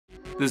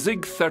The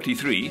SIG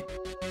 33,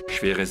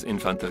 Schweres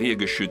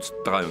Infanteriegeschütz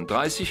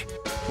 33,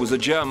 was a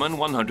German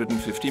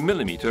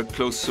 150mm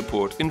close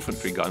support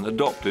infantry gun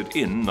adopted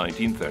in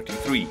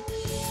 1933.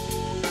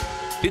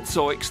 It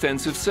saw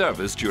extensive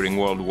service during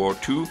World War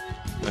II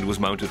and was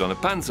mounted on a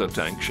panzer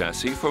tank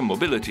chassis for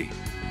mobility.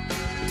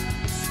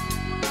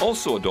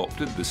 Also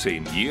adopted the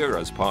same year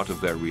as part of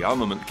their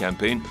rearmament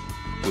campaign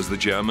was the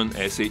German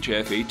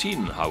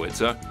SHF-18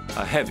 howitzer,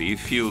 a heavy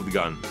field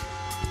gun.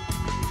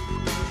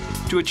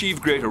 To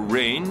achieve greater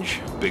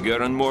range,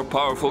 bigger and more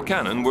powerful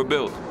cannon were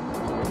built,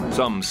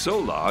 some so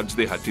large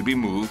they had to be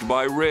moved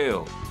by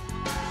rail.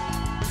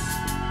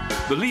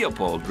 The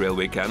Leopold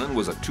railway cannon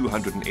was a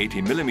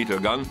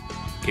 280mm gun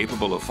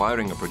capable of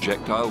firing a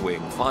projectile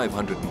weighing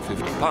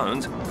 550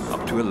 pounds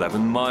up to 11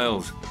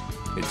 miles.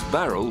 Its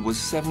barrel was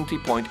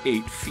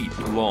 70.8 feet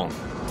long.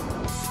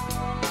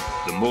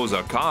 The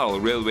Moser-Karl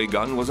railway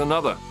gun was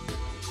another.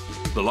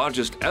 The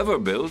largest ever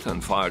built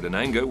and fired in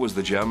anger was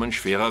the German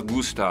Schwerer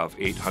Gustav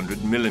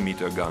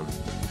 800mm gun.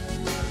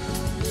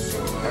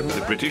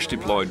 The British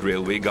deployed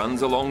railway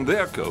guns along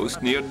their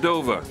coast near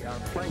Dover.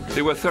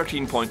 They were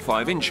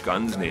 13.5-inch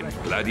guns named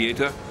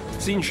Gladiator,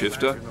 Scene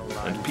Shifter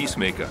and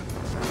Peacemaker.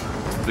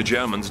 The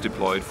Germans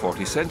deployed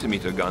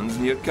 40cm guns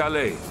near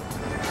Calais.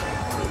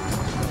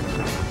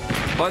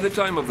 By the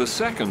time of the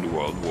Second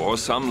World War,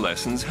 some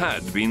lessons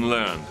had been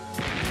learned.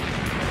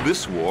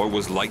 This war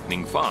was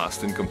lightning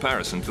fast in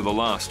comparison to the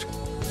last.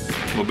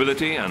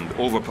 Mobility and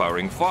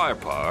overpowering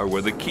firepower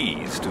were the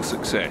keys to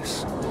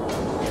success.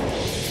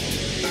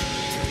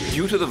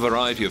 Due to the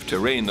variety of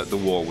terrain that the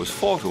war was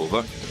fought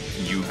over,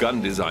 new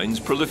gun designs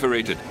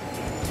proliferated.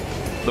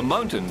 The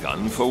mountain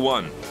gun, for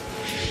one.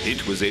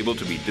 It was able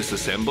to be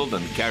disassembled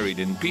and carried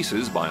in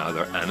pieces by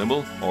either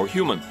animal or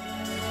human.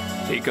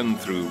 Taken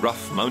through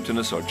rough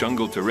mountainous or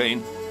jungle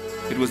terrain,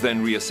 it was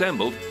then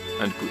reassembled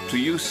and put to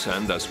use,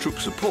 and as troop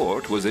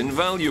support was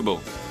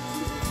invaluable.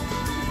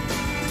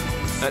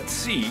 At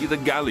sea, the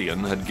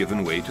galleon had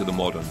given way to the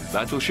modern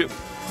battleship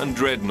and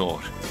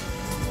dreadnought.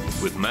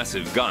 With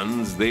massive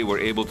guns, they were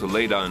able to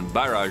lay down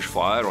barrage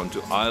fire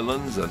onto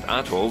islands and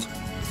atolls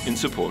in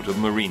support of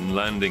marine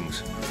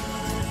landings.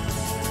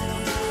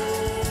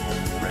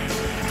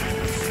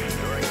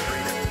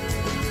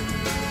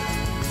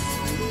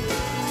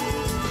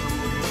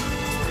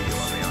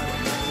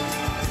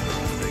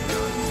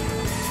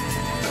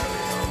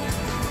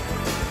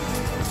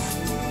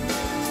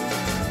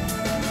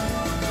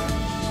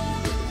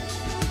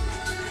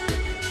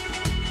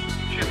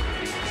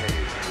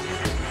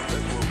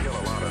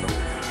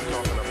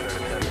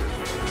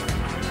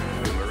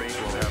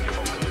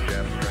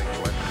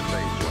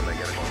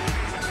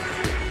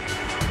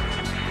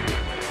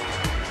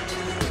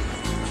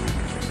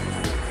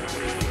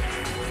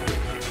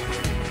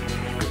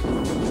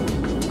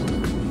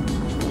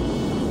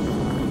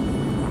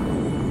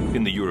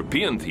 In the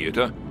European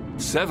theatre,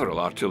 several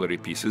artillery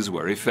pieces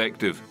were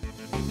effective.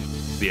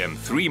 The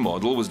M3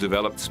 model was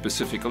developed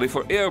specifically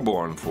for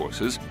airborne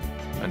forces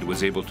and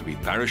was able to be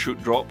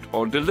parachute dropped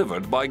or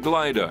delivered by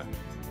glider.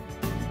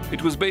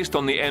 It was based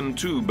on the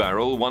M2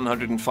 barrel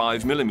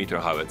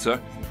 105mm howitzer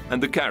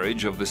and the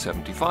carriage of the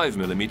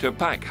 75mm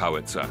pack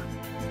howitzer.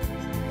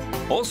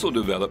 Also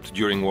developed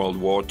during World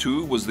War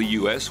II was the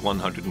US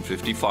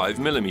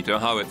 155mm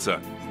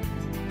howitzer.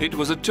 It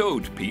was a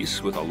towed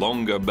piece with a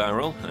longer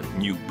barrel and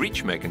new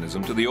breech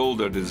mechanism to the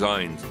older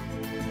designs.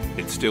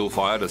 It still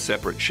fired a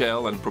separate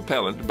shell and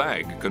propellant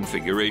bag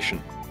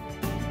configuration.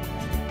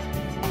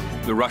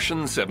 The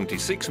Russian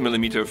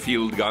 76mm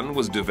field gun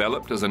was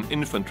developed as an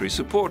infantry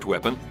support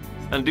weapon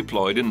and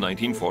deployed in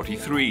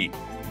 1943.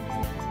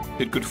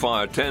 It could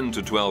fire 10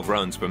 to 12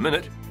 rounds per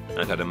minute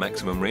and had a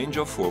maximum range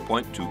of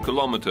 4.2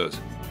 kilometers.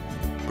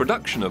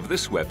 Production of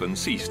this weapon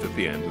ceased at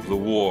the end of the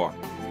war.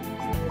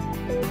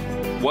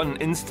 One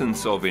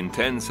instance of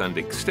intense and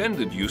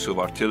extended use of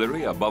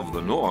artillery above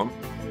the norm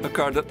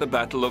occurred at the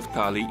Battle of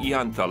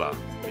Tali-Ihantala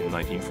in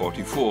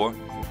 1944,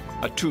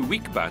 a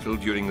two-week battle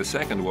during the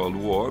Second World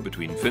War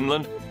between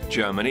Finland,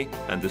 Germany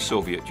and the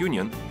Soviet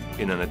Union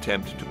in an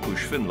attempt to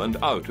push Finland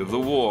out of the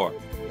war.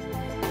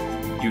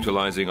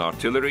 Utilizing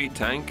artillery,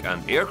 tank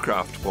and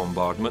aircraft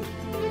bombardment,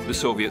 the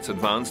Soviets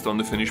advanced on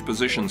the Finnish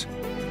positions.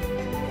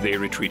 They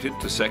retreated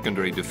to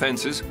secondary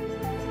defenses.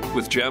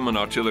 With German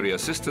artillery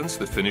assistance,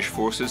 the Finnish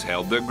forces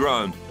held their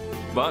ground,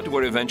 but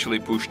were eventually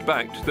pushed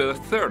back to the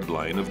third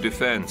line of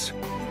defense.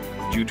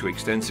 Due to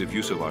extensive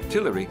use of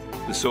artillery,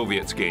 the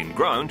Soviets gained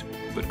ground,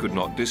 but could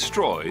not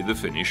destroy the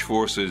Finnish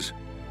forces.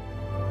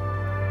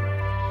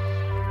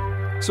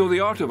 So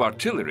the art of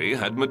artillery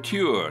had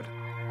matured.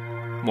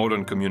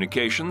 Modern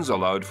communications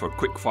allowed for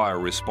quick-fire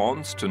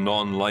response to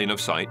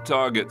non-line-of-sight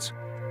targets.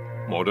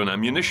 Modern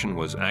ammunition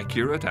was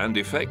accurate and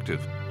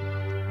effective.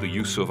 The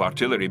use of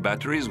artillery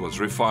batteries was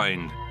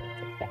refined.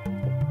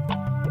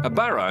 A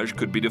barrage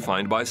could be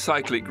defined by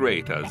cyclic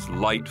rate as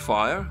light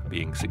fire,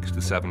 being 6 to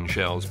 7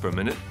 shells per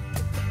minute,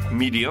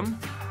 medium,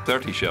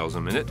 30 shells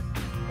a minute,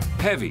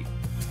 heavy,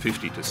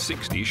 50 to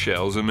 60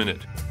 shells a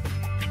minute.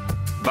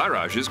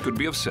 Barrages could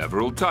be of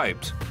several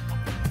types.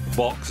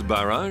 Box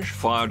barrage,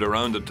 fired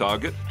around a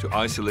target to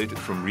isolate it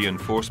from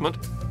reinforcement,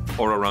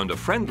 or around a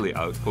friendly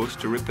outpost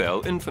to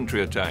repel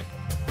infantry attack.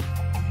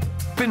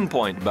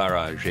 Pinpoint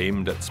barrage,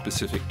 aimed at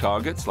specific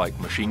targets like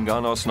machine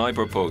gun or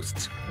sniper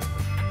posts.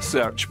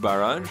 Search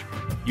barrage,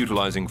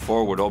 utilizing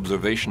forward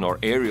observation or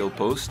aerial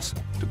posts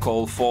to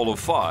call fall of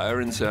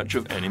fire in search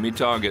of enemy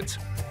targets.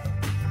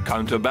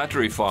 Counter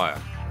battery fire,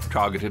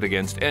 targeted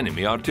against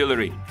enemy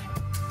artillery.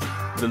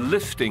 The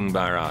lifting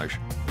barrage,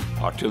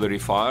 artillery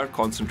fire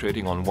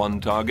concentrating on one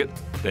target,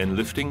 then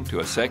lifting to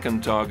a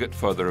second target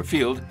further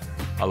afield,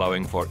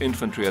 allowing for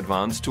infantry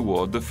advance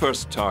toward the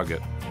first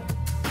target.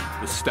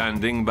 The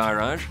standing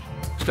barrage,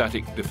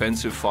 static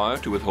defensive fire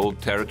to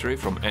withhold territory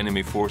from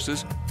enemy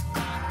forces.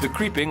 The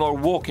creeping or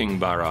walking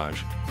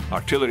barrage,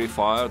 artillery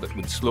fire that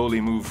would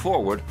slowly move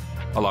forward,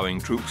 allowing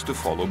troops to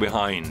follow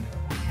behind.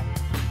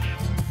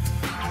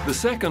 The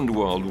Second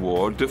World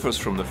War differs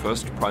from the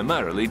first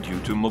primarily due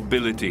to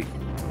mobility.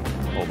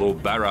 Although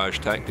barrage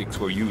tactics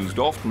were used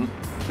often,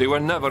 they were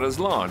never as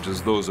large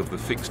as those of the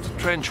fixed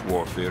trench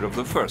warfare of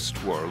the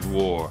First World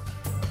War.